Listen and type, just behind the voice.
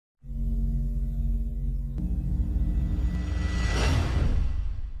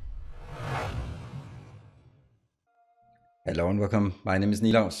Hello and welcome. My name is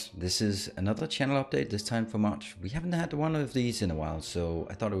Nilaus. This is another channel update, this time for March. We haven't had one of these in a while, so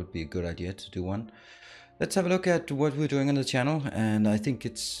I thought it would be a good idea to do one. Let's have a look at what we're doing on the channel, and I think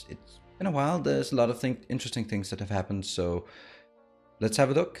it's been a while. There's a lot of interesting things that have happened, so let's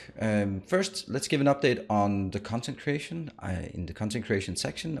have a look. First, let's give an update on the content creation. In the content creation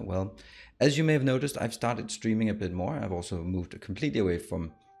section, well, as you may have noticed, I've started streaming a bit more. I've also moved completely away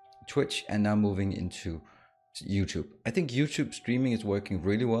from Twitch and now moving into YouTube. I think YouTube streaming is working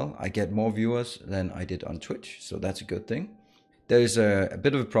really well. I get more viewers than I did on Twitch, so that's a good thing. There's a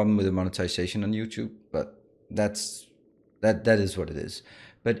bit of a problem with the monetization on YouTube, but that is what it is.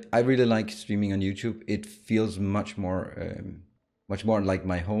 But I really like streaming on YouTube. It feels much more like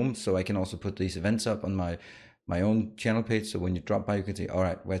my home. So I can also put these events up on my own channel page. So when you drop by, you can see, all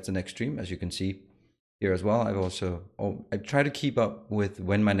right, where's the next stream? As you can see here as well. I try to keep up with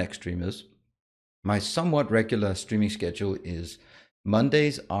when my next stream is. My somewhat regular streaming schedule is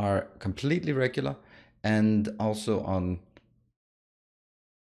Mondays are completely regular, and also on,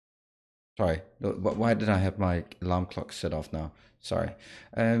 sorry, why did I have my alarm clock set off now? Sorry.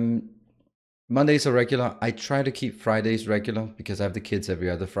 Mondays are regular. I try to keep Fridays regular because I have the kids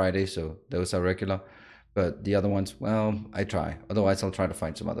every other Friday, so those are regular. But the other ones, well, I try. Otherwise, I'll try to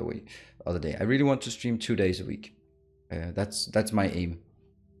find some other day. I really want to stream 2 days a week. That's my aim.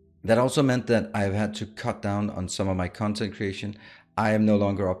 That also meant that I've had to cut down on some of my content creation. I am no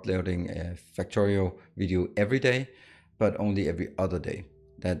longer uploading a Factorio video every day, but only every other day.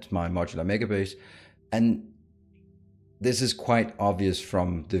 That's my modular Megabase. And this is quite obvious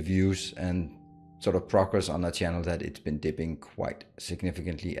from the views and sort of progress on the channel that it's been dipping quite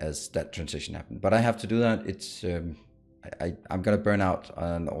significantly as that transition happened. But I have to do that. It's I'm gonna burn out,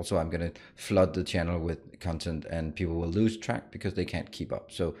 and also I'm gonna flood the channel with content, and people will lose track because they can't keep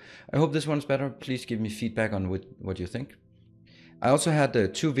up. So I hope this one's better. Please give me feedback on what you think. I also had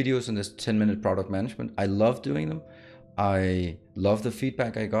 2 videos on this 10-minute product management. I love doing them. I love the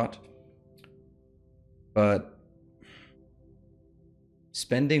feedback I got, but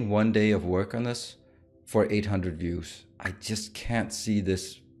spending 1 day of work on this for 800 views, I just can't see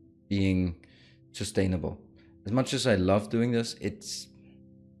this being sustainable. As much as I love doing this, it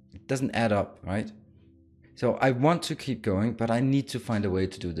doesn't add up, right? So I want to keep going, but I need to find a way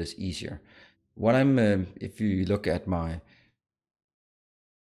to do this easier. What if you look at on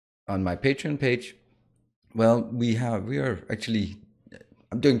my Patreon page, well, we are actually,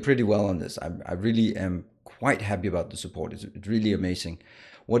 I'm doing pretty well on this. I really am quite happy about the support. It's really amazing.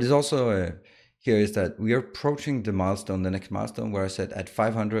 What is also here is that we are approaching the next milestone, where I said at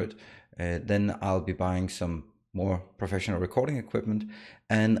 500, then I'll be buying some more professional recording equipment.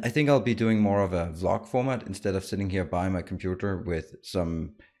 And I think I'll be doing more of a vlog format instead of sitting here by my computer with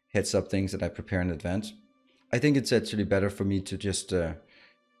some heads up things that I prepare in advance. I think it's actually better for me to just do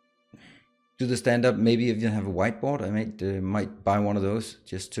the stand-up. Maybe if you have a whiteboard, I might buy one of those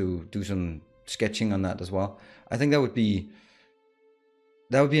just to do some sketching on that as well. I think that would be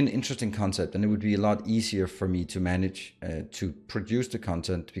an interesting concept, and it would be a lot easier for me to manage to produce the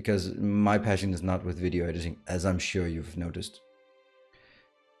content, because my passion is not with video editing, as I'm sure you've noticed.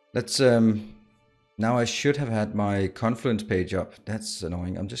 Let's now I should have had my Confluence page up. That's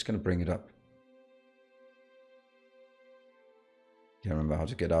annoying. I'm just going to bring it up. Can't remember how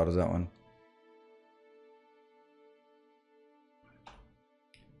to get out of that one.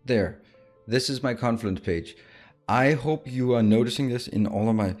 There. This is my Confluence page. I hope you are noticing this in all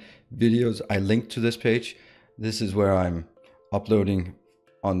of my videos. I link to this page. This is where I'm uploading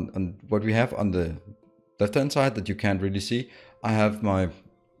on what we have on the left-hand side that you can't really see. I have my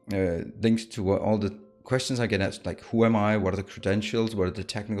links to all the questions I get asked, like who am I, what are the credentials, what are the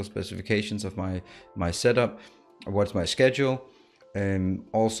technical specifications of my setup, what's my schedule,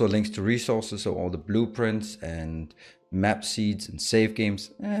 also links to resources, so all the blueprints and map seeds and save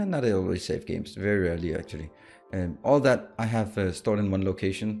games. Not always save games, very rarely actually. All that I have stored in one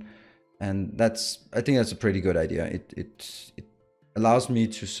location, and I think that's a pretty good idea. It allows me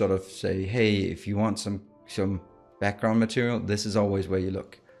to sort of say, hey, if you want some background material, this is always where you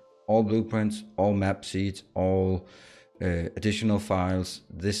look. All blueprints, all map seeds, all additional files,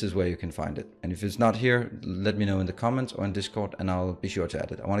 this is where you can find it. And if it's not here, let me know in the comments or in Discord, and I'll be sure to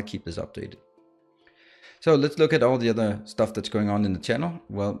add it. I want to keep this updated. So let's look at all the other stuff that's going on in the channel.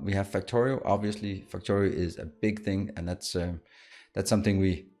 Well, we have Factorio. Obviously, Factorio is a big thing, and that's something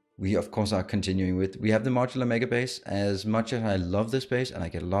we of course are continuing with. We have the modular Megabase. As much as I love this base and I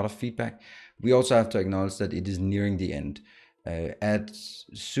get a lot of feedback, we also have to acknowledge that it is nearing the end.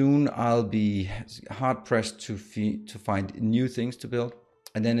 Soon I'll be hard pressed to find new things to build.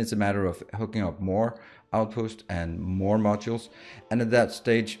 And then it's a matter of hooking up more outposts and more modules. And at that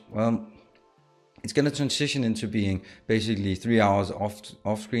stage, well, it's going to transition into being basically 3 hours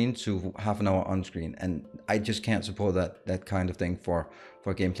off screen to half an hour on screen, and I just can't support that kind of thing for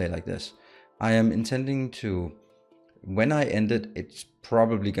gameplay like this. I am intending to, when I end it, it's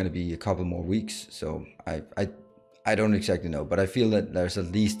probably going to be a couple more weeks, so I don't exactly know, but I feel that there's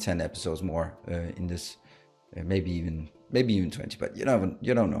at least 10 episodes more in this, maybe even 20, but you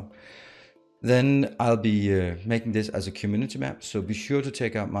don't know. Then I'll be making this as a community map, so be sure to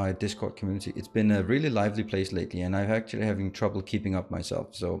check out my Discord community. It's been a really lively place lately, and I'm actually having trouble keeping up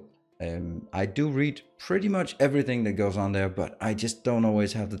myself. So I do read pretty much everything that goes on there, but I just don't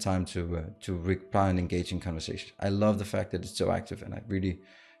always have the time to reply and engage in conversation. I love the fact that it's so active, and I really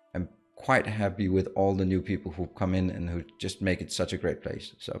am quite happy with all the new people who come in and who just make it such a great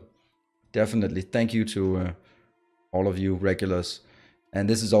place. So definitely thank you to all of you regulars. And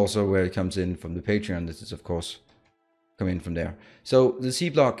this is also where it comes in from the Patreon. This is, of course, coming in from there. So the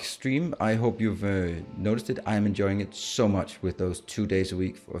C-Block stream, I hope you've noticed it. I am enjoying it so much with those 2 days a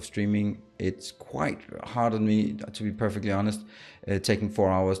week of streaming. It's quite hard on me, to be perfectly honest, taking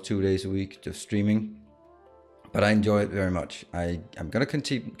 4 hours, 2 days a week of streaming. But I enjoy it very much. I'm going to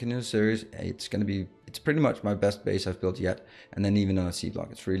continue the series. It's pretty much my best base I've built yet. And then even on a C-Block,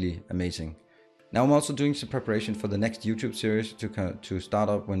 it's really amazing. Now I'm also doing some preparation for the next YouTube series to start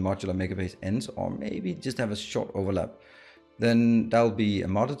up when Modular Megabase ends, or maybe just have a short overlap. Then that'll be a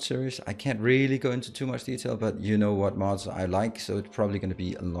modded series. I can't really go into too much detail, but you know what mods I like, so it's probably going to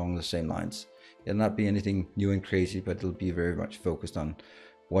be along the same lines. It'll not be anything new and crazy, but it'll be very much focused on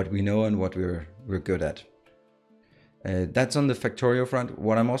what we know and what we're good at. That's on the Factorio front.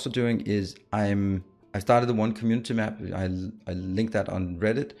 What I'm also doing is I started the one community map. I linked that on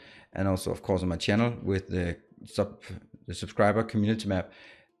Reddit, and also of course on my channel with the subscriber community map.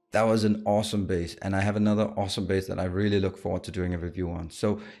 That was an awesome base, and I have another awesome base that I really look forward to doing a review on.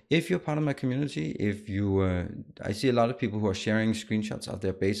 So if you're part of my community, if you I see a lot of people who are sharing screenshots of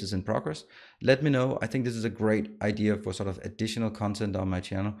their bases in progress, let me know. I think this is a great idea for sort of additional content on my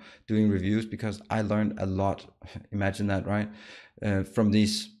channel, doing reviews, because I learned a lot, imagine that, right, from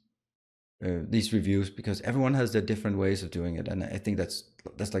these reviews, because everyone has their different ways of doing it, and I think that's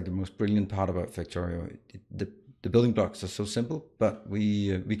like the most brilliant part about Factorio. The building blocks are so simple, but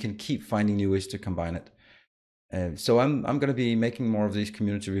we can keep finding new ways to combine it. So I'm going to be making more of these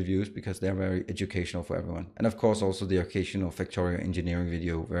community reviews because they're very educational for everyone, and of course also the occasional Factorio engineering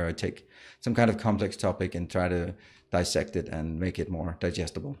video where I take some kind of complex topic and try to dissect it and make it more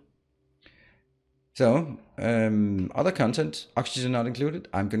digestible. So other content, oxygen not included.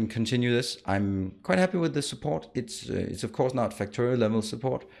 I'm going to continue this. I'm quite happy with the support. It's of course not Factorio level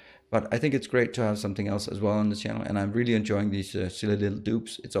support, but I think it's great to have something else as well on the channel, and I'm really enjoying these silly little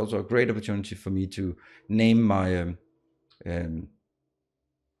dupes. It's also a great opportunity for me to name my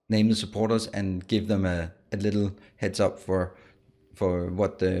name the supporters and give them a little heads up for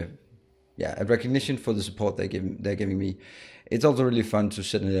what a recognition for the support they're giving me. It's also really fun to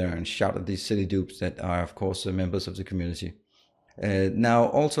sit in there and shout at these silly dupes that are, of course, members of the community. Now,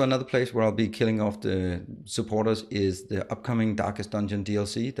 also another place where I'll be killing off the supporters is the upcoming Darkest Dungeon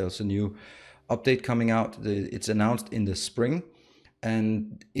DLC. There's a new update coming out. It's announced in the spring,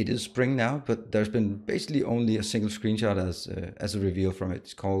 and it is spring now, but there's been basically only a single screenshot as a reveal from it.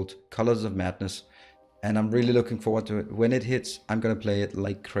 It's called Colors of Madness, and I'm really looking forward to it. When it hits, I'm gonna play it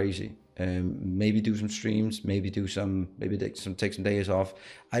like crazy. Maybe do some streams, maybe take some days off.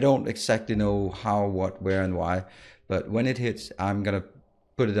 I don't exactly know how, what, where, and why, but when it hits, I'm gonna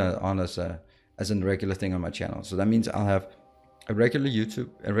put it on as a regular thing on my channel. So that means I'll have a regular YouTube,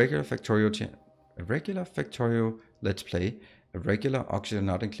 a regular Factorio channel, a regular Factorio Let's Play, a regular Oxygen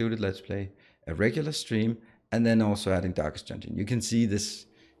Not Included Let's Play, a regular stream, and then also adding Darkest Dungeon. You can see this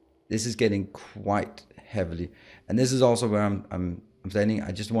is getting quite heavily, and this is also where I'm standing.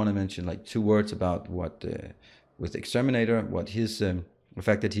 I just want to mention like 2 words about what with Exterminator, what his the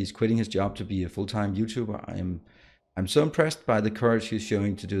fact that he's quitting his job to be a full-time YouTuber. I'm so impressed by the courage he's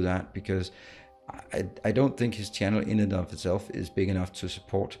showing to do that, because I don't think his channel in and of itself is big enough to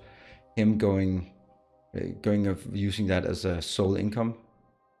support him going of using that as a sole income.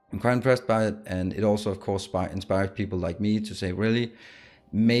 I'm quite impressed by it, and it also of course inspired people like me to say, really,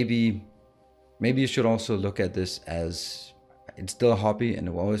 maybe you should also look at this as, it's still a hobby and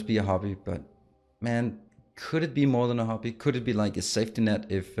it will always be a hobby, but man, could it be more than a hobby? Could it be like a safety net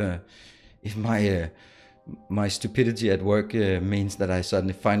if my stupidity at work means that I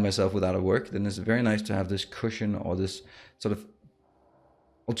suddenly find myself without a work? Then it's very nice to have this cushion, or this sort of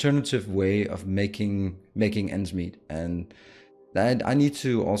alternative way of making ends meet. And I need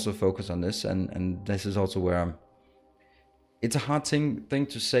to also focus on this, and this is also where it's a hard thing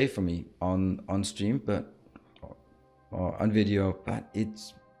to say for me on stream, but or on video, but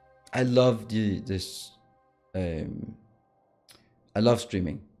I love this I love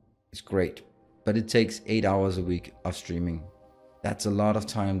streaming. It's great, but it takes 8 hours a week of streaming. That's a lot of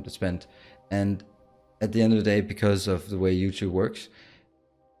time to spend, and at the end of the day, because of the way YouTube works,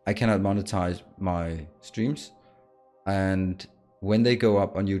 I cannot monetize my streams, and when they go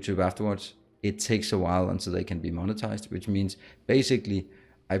up on YouTube afterwards, it takes a while until they can be monetized, which means basically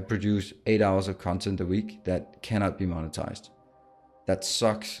I produce 8 hours of content a week that cannot be monetized. That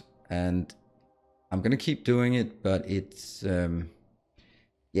sucks, and I'm gonna keep doing it, but it's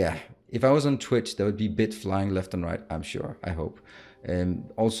yeah. If I was on Twitch, there would be bits flying left and right, I'm sure, I hope.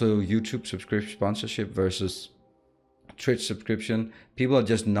 Also, YouTube subscription sponsorship versus Twitch subscription. People are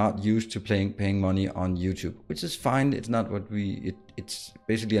just not used to paying money on YouTube, which is fine. It's not what it's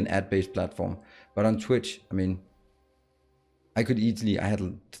basically an ad-based platform. But on Twitch, I mean, I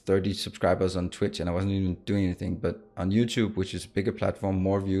had 30 subscribers on Twitch and I wasn't even doing anything. But on YouTube, which is a bigger platform,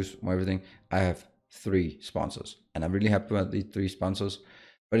 more views, more everything, I have 3 sponsors, and I'm really happy about these 3 sponsors.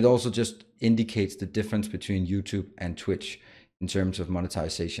 But it also just indicates the difference between YouTube and Twitch in terms of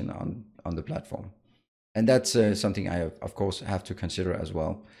monetization on the platform. And that's something I of course have to consider as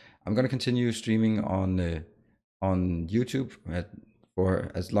well. I'm going to continue streaming on YouTube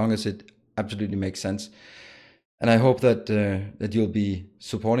for as long as it absolutely makes sense. And I hope that that you'll be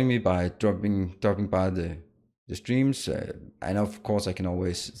supporting me by dropping by the streams. And of course, I can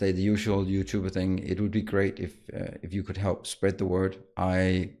always say the usual YouTuber thing. It would be great if you could help spread the word.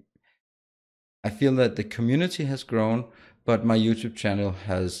 I feel that the community has grown, but my YouTube channel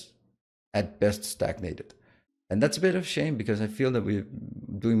has at best stagnated, and that's a bit of a shame because I feel that we're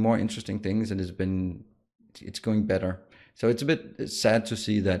doing more interesting things and it's going better. So it's a bit sad to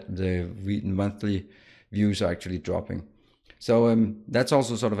see that the monthly views are actually dropping. So that's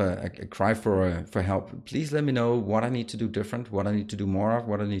also sort of a cry for help. Please let me know what I need to do different, what I need to do more of,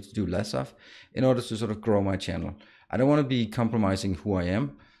 what I need to do less of, in order to sort of grow my channel. I don't want to be compromising who I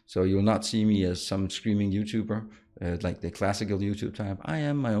am, so you'll not see me as some screaming YouTuber, like the classical YouTube type. I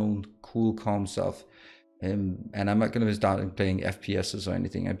am my own cool, calm self, and I'm not going to start playing FPSs or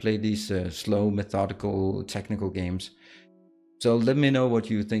anything. I play these slow, methodical, technical games. So let me know what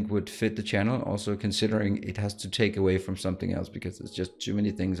you think would fit the channel, also considering it has to take away from something else because there's just too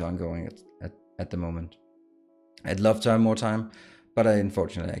many things ongoing at the moment. I'd love to have more time, but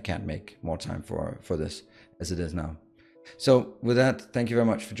unfortunately I can't make more time for this as it is now. So with that, thank you very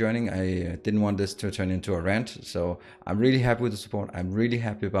much for joining. I didn't want this to turn into a rant, so I'm really happy with the support. I'm really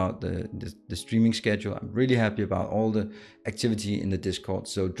happy about the streaming schedule. I'm really happy about all the activity in the Discord.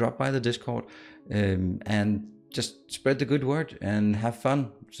 So drop by the Discord and just spread the good word and have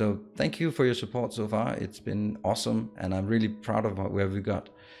fun. So thank you for your support so far. It's been awesome, and I'm really proud of where we got.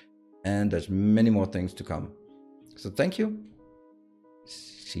 And there's many more things to come. So thank you.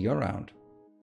 See you around.